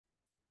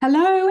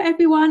Hello,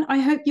 everyone. I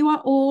hope you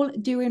are all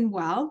doing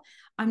well.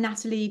 I'm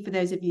Natalie. For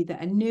those of you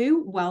that are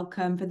new,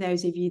 welcome. For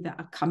those of you that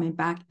are coming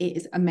back, it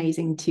is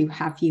amazing to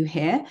have you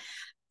here.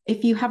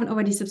 If you haven't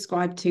already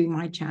subscribed to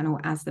my channel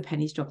as the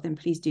pennies drop, then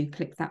please do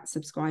click that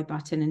subscribe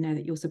button and know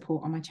that your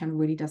support on my channel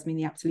really does mean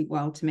the absolute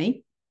world to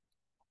me.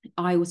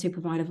 I also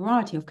provide a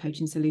variety of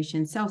coaching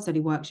solutions,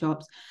 self-study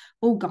workshops,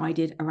 all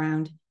guided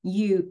around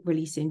you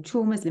releasing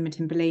traumas,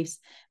 limiting beliefs,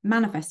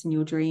 manifesting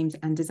your dreams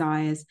and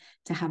desires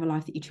to have a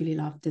life that you truly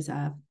love,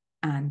 deserve,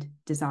 and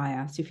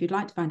desire. So if you'd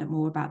like to find out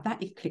more about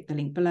that, you can click the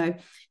link below.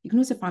 You can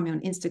also find me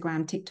on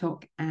Instagram,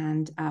 TikTok,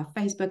 and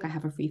Facebook. I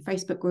have a free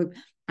Facebook group,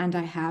 and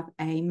I have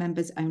a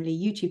members-only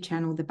YouTube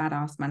channel, the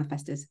Badass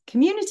Manifestors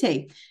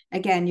Community.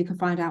 Again, you can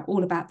find out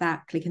all about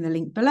that clicking the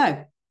link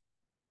below.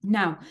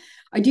 Now,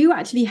 I do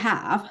actually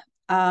have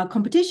a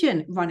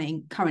competition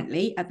running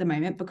currently at the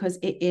moment because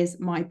it is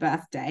my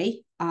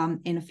birthday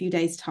in a few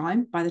days'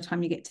 time by the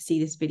time you get to see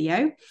this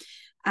video.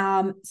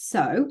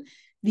 So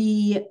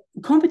the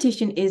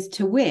competition is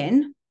to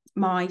win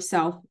my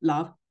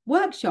self-love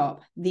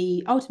workshop,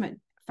 the ultimate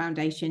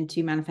foundation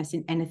to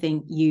manifesting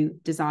anything you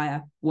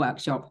desire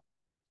workshop.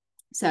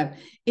 So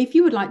if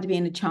you would like to be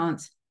in a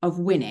chance of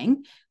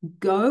winning,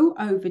 go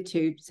over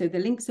to, so the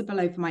links are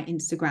below for my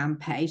Instagram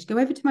page. Go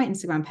over to my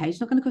Instagram page,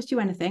 not going to cost you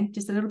anything,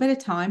 just a little bit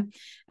of time,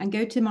 and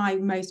go to my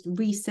most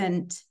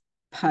recent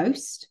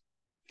post,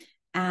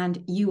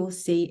 and you will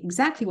see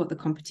exactly what the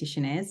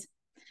competition is,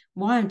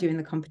 why I'm doing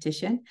the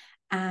competition,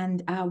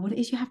 and what it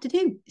is you have to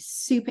do.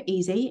 Super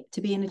easy to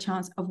be in a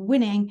chance of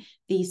winning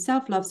the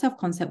self-love,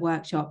 self-concept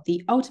workshop,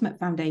 the ultimate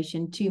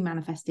foundation to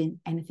manifesting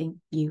anything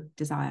you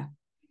desire.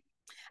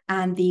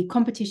 And the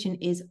competition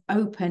is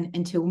open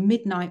until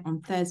midnight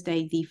on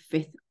Thursday, the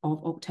 5th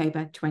of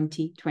October,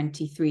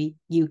 2023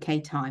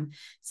 UK time.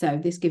 So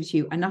this gives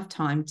you enough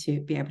time to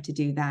be able to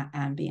do that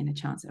and be in a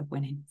chance of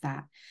winning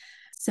that.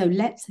 So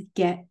let's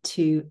get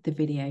to the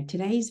video.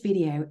 Today's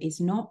video is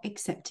not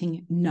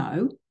accepting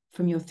no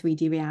from your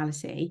 3D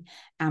reality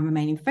and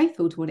remaining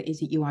faithful to what it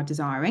is that you are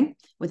desiring,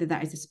 whether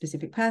that is a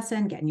specific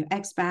person, getting your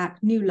ex back,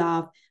 new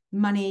love,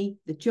 money,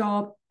 the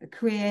job, the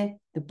career,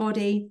 the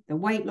body, the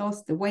weight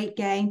loss, the weight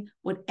gain,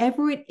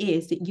 whatever it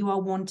is that you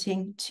are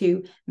wanting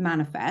to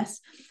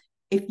manifest.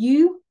 If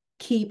you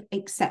keep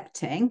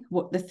accepting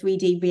what the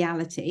 3D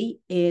reality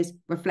is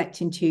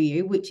reflecting to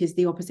you, which is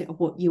the opposite of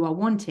what you are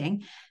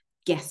wanting,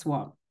 guess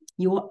what?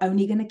 You are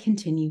only going to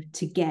continue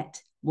to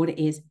get what it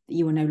is that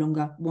you are no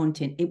longer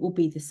wanting. It will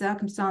be the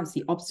circumstance,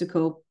 the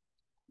obstacle.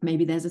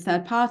 Maybe there's a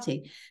third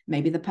party.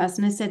 Maybe the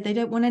person has said they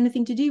don't want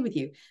anything to do with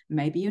you.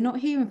 Maybe you're not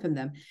hearing from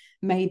them.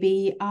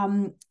 Maybe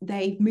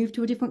they've moved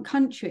to a different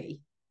country.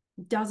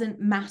 Doesn't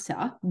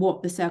matter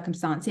what the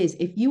circumstance is.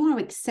 If you are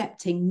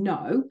accepting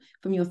no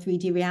from your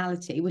 3D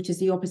reality, which is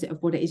the opposite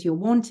of what it is you're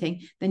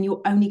wanting, then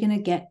you're only going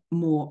to get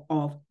more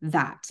of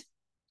that.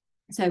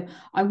 So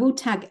I will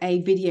tag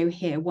a video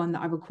here, one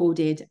that I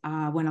recorded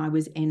when I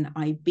was in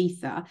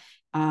Ibiza,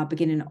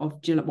 beginning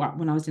of July. Well,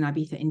 when I was in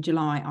Ibiza in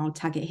July, I'll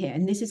tag it here.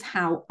 And this is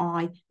how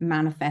I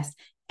manifest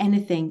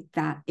anything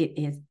that it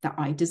is that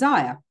I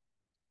desire.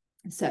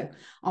 So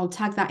I'll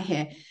tag that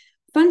here.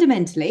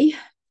 Fundamentally,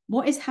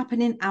 what is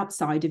happening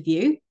outside of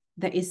you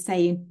that is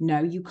saying,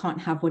 no, you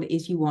can't have what it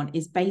is you want,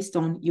 is based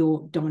on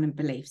your dominant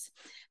beliefs.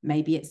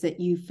 Maybe it's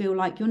that you feel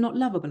like you're not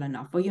lovable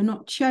enough, or you're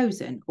not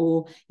chosen,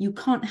 or you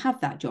can't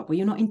have that job, or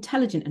you're not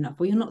intelligent enough,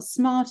 or you're not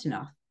smart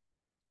enough,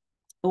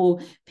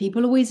 or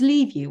people always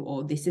leave you,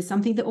 or this is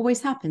something that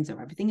always happens,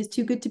 or everything is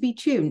too good to be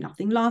true,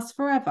 nothing lasts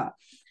forever.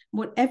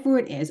 Whatever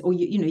it is, or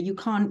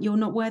you're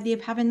not worthy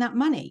of having that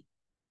money,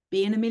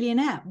 being a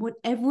millionaire,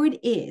 whatever it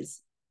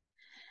is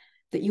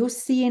that you're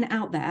seeing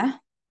out there,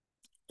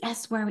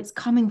 guess where it's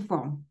coming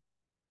from?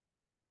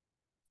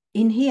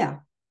 In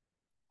here.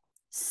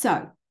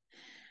 So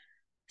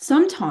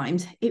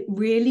sometimes it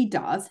really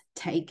does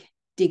take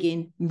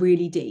digging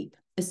really deep,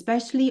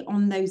 especially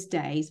on those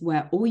days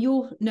where all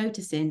you're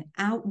noticing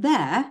out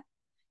there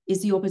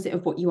is the opposite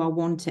of what you are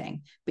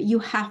wanting. But you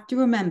have to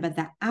remember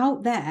that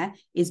out there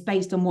is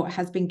based on what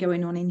has been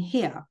going on in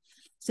here.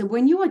 So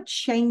when you are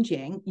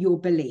changing your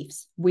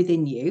beliefs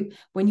within you,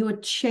 when you are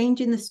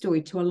changing the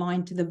story to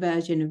align to the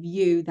version of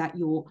you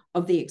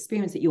of the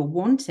experience that you're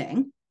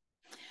wanting,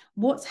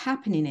 what's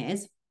happening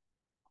is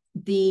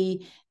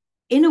the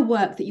inner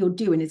work that you're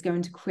doing is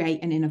going to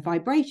create an inner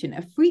vibration,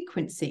 a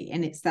frequency.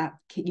 And it's that,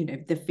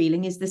 the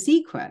feeling is the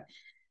secret.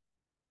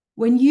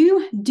 When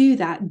you do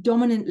that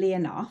dominantly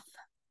enough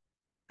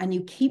and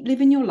you keep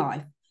living your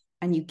life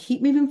and you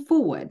keep moving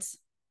forwards,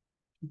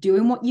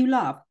 doing what you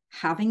love,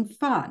 having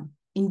fun,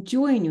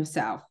 enjoying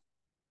yourself,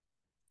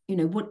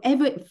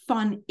 whatever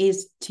fun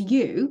is to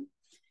you,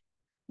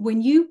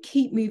 when you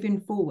keep moving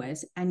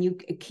forwards and you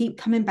keep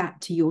coming back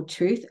to your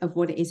truth of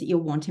what it is that you're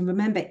wanting,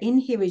 remember, in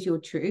here is your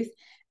truth.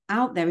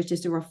 Out there is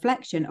just a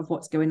reflection of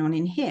what's going on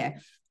in here.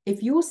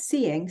 if you're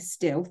seeing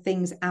still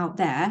things out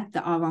there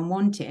that are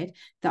unwanted,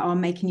 that are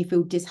making you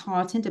feel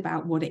disheartened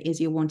about what it is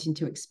you're wanting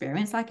to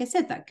experience, like I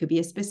said, that could be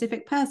a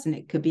specific person,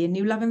 it could be a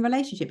new loving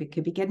relationship, it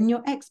could be getting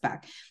your ex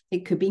back,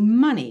 it could be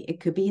money, it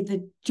could be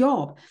the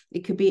job,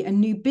 it could be a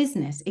new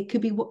business, it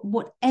could be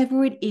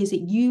whatever it is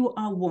that you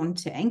are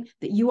wanting,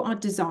 that you are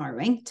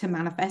desiring to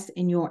manifest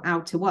in your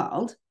outer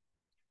world.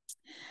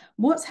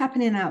 What's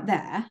happening out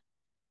there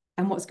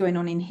and what's going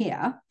on in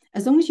here,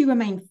 as long as you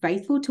remain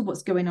faithful to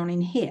what's going on in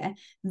here,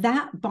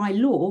 that by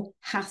law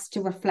has to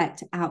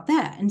reflect out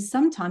there. And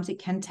sometimes it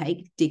can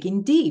take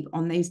digging deep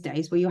on those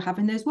days where you're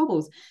having those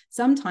wobbles.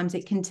 Sometimes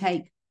it can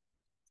take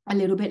a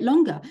little bit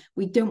longer.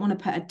 We don't want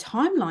to put a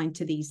timeline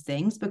to these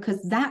things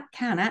because that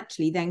can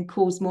actually then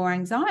cause more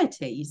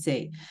anxiety, you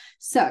see.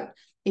 So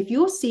if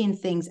you're seeing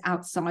things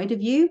outside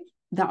of you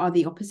that are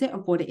the opposite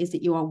of what it is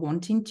that you are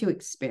wanting to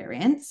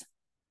experience,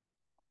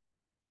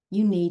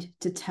 you need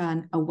to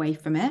turn away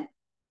from it.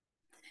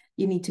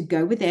 You need to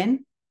go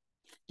within.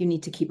 You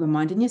need to keep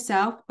reminding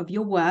yourself of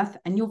your worth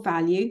and your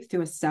value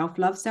through a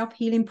self-love,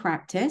 self-healing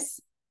practice.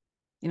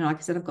 You know, like I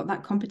said, I've got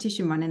that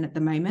competition running at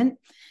the moment.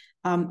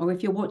 Or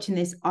if you're watching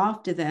this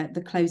after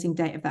the closing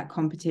date of that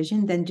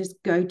competition, then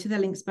just go to the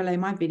links below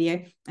my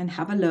video and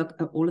have a look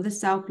at all of the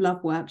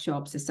self-love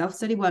workshops, the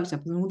self-study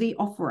workshops, and all the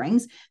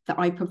offerings that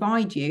I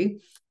provide you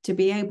to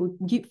be able,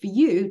 for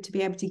you to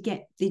be able to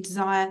get the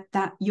desire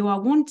that you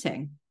are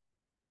wanting.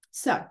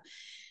 So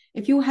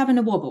if you're having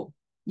a wobble,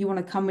 you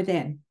want to come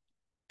within,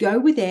 go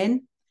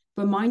within,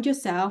 remind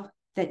yourself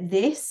that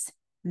this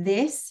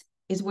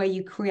is where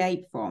you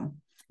create from,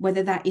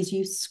 whether that is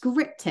you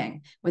scripting,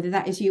 whether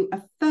that is you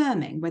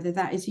affirming, whether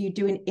that is you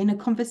doing inner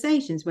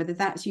conversations, whether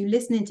that's you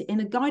listening to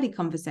inner guided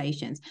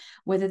conversations,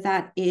 whether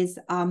that is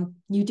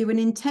you doing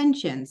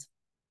intentions,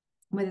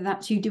 whether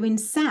that's you doing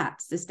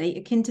SATs, the state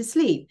akin to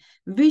sleep,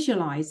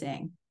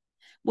 visualizing,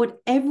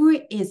 whatever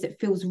it is that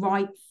feels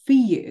right for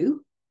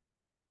you,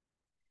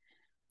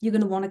 you're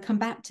going to want to come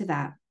back to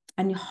that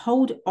and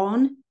hold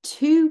on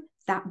to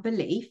that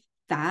belief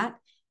that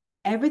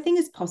everything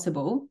is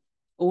possible.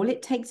 All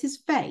it takes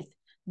is faith.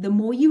 The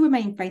more you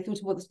remain faithful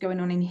to what's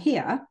going on in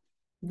here,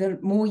 the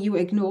more you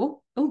ignore,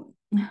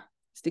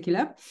 sticky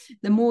love,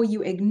 the more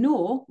you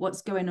ignore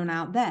what's going on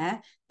out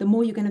there, the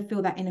more you're going to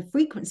feel that inner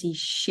frequency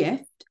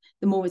shift,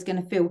 the more it's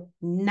going to feel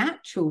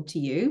natural to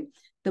you,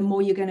 the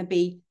more you're going to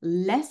be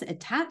less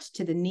attached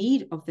to the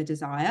need of the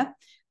desire.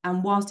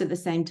 And whilst at the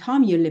same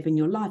time you're living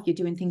your life, you're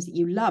doing things that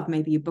you love.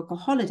 Maybe you book a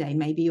holiday,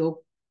 maybe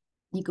you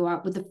go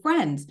out with the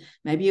friends,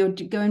 maybe you're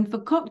going for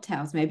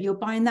cocktails, maybe you're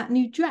buying that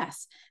new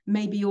dress,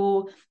 maybe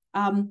you're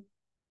going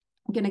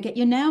to get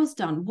your nails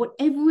done.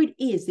 Whatever it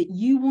is that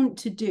you want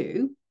to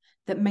do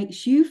that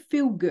makes you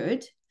feel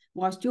good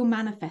whilst you're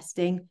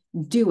manifesting,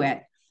 do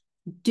it.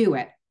 Do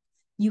it.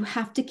 You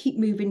have to keep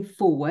moving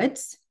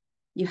forwards.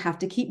 You have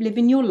to keep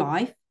living your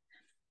life.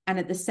 And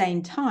at the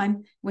same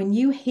time, when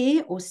you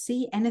hear or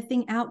see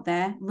anything out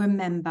there,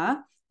 remember,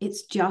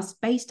 it's just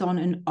based on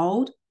an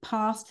old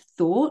past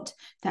thought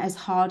that has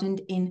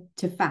hardened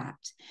into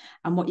fact.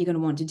 And what you're going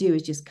to want to do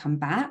is just come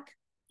back,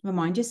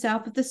 remind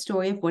yourself of the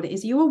story of what it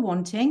is you are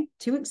wanting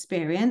to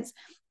experience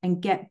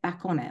and get back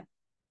on it.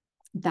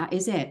 That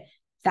is it.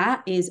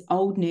 That is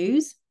old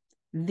news.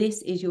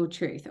 This is your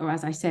truth. Or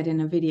as I said in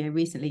a video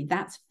recently,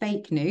 that's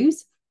fake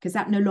news, because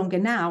that no longer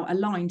now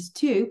aligns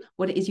to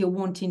what it is you're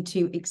wanting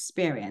to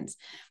experience.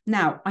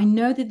 Now, I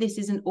know that this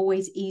isn't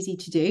always easy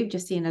to do,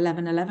 just seeing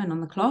 11:11 on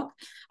the clock.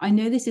 I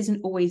know this isn't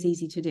always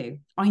easy to do.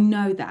 I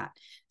know that.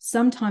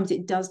 Sometimes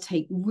it does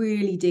take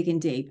really digging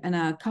deep. And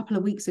a couple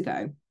of weeks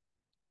ago,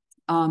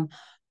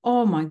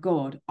 oh my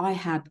God, I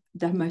had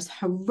the most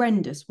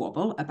horrendous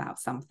wobble about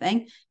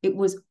something. It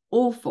was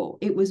awful.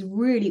 It was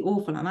really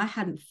awful. And I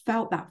hadn't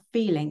felt that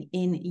feeling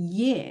in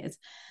years.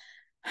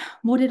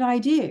 What did I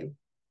do?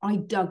 I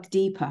dug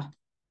deeper.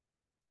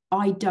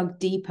 I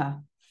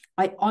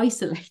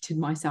isolated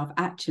myself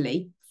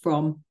actually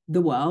from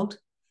the world.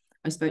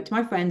 I spoke to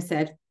my friend,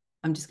 said,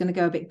 I'm just going to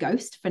go a bit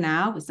ghost for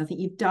now. It's nothing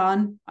you've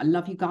done. I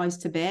love you guys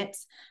to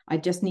bits. I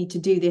just need to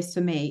do this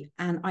for me.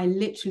 And I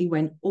literally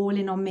went all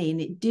in on me,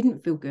 and it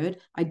didn't feel good.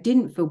 It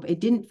didn't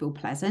feel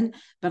pleasant,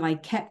 but I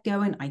kept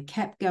going.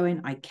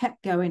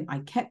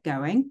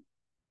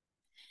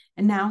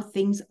 And now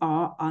things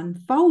are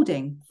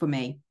unfolding for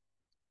me.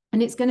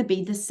 And it's going to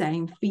be the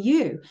same for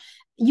you.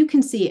 You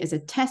can see it as a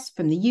test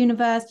from the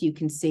universe. You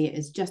can see it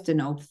as just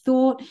an old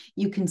thought.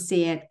 You can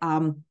see it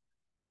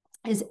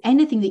as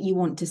anything that you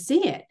want to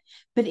see it.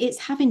 But it's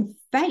having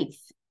faith.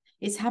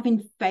 It's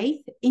having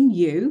faith in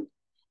you,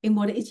 in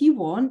what it is you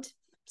want.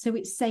 So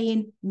it's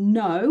saying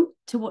no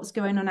to what's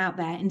going on out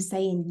there and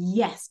saying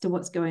yes to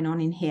what's going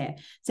on in here.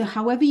 So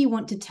however you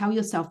want to tell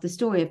yourself the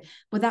story of,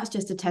 well, that's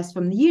just a test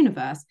from the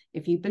universe.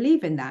 If you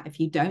believe in that,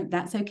 if you don't,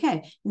 that's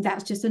okay.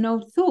 That's just an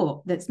old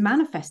thought that's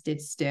manifested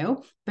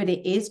still, but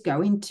it is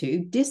going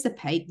to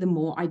dissipate the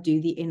more I do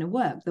the inner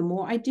work. The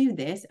more I do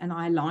this and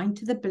I align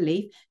to the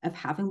belief of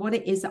having what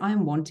it is that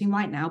I'm wanting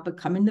right now,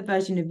 becoming the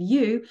version of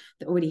you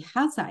that already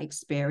has that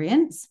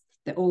experience,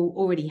 that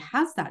already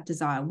has that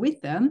desire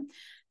with them,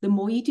 The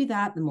more you do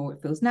that, the more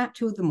it feels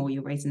natural, the more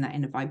you're raising that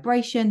inner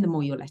vibration, the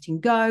more you're letting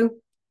go.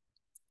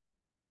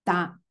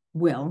 That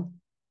will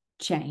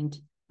change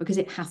because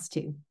it has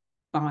to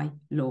by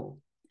law.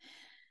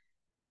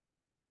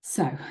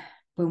 So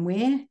when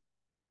we're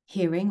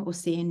hearing or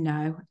seeing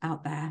no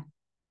out there,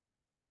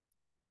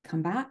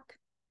 come back,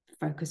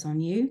 focus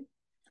on you,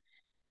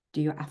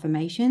 do your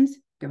affirmations,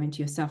 go into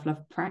your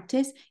self-love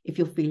practice. If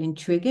you're feeling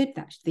triggered,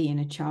 that's the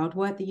inner child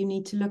work that you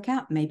need to look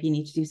at. Maybe you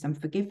need to do some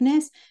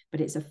forgiveness,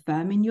 but it's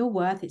affirming your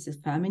worth, it's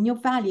affirming your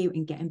value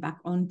and getting back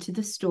onto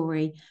the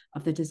story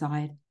of the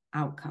desired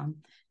outcome.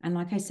 And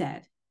like I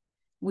said,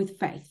 with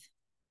faith,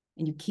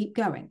 and you keep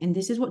going. And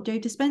this is what Joe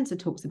Dispenza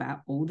talks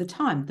about all the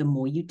time. The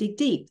more you dig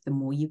deep, the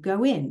more you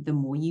go in, the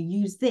more you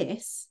use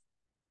this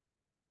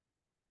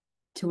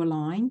to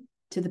align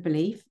to the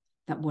belief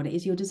that what it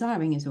is you're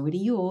desiring is already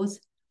yours,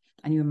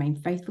 and you remain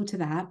faithful to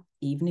that,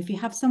 even if you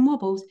have some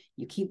wobbles,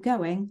 you keep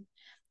going,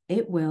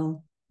 it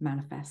will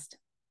manifest.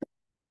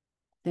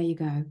 There you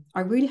go.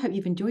 I really hope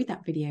you've enjoyed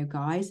that video,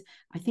 guys.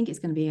 I think it's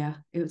going to be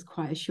it was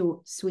quite a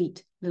short,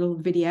 sweet little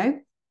video.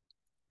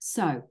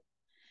 So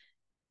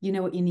you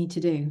know what you need to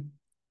do.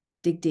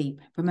 Dig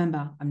deep.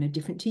 Remember, I'm no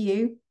different to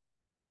you.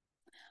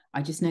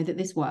 I just know that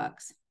this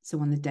works. So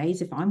on the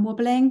days if I'm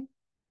wobbling,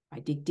 I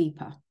dig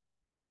deeper.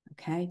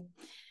 Okay.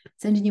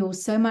 Sending you all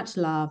so much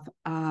love.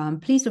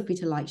 Please feel free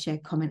to like, share,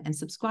 comment, and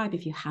subscribe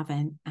if you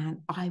haven't. And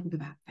I will be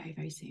back very,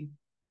 very soon.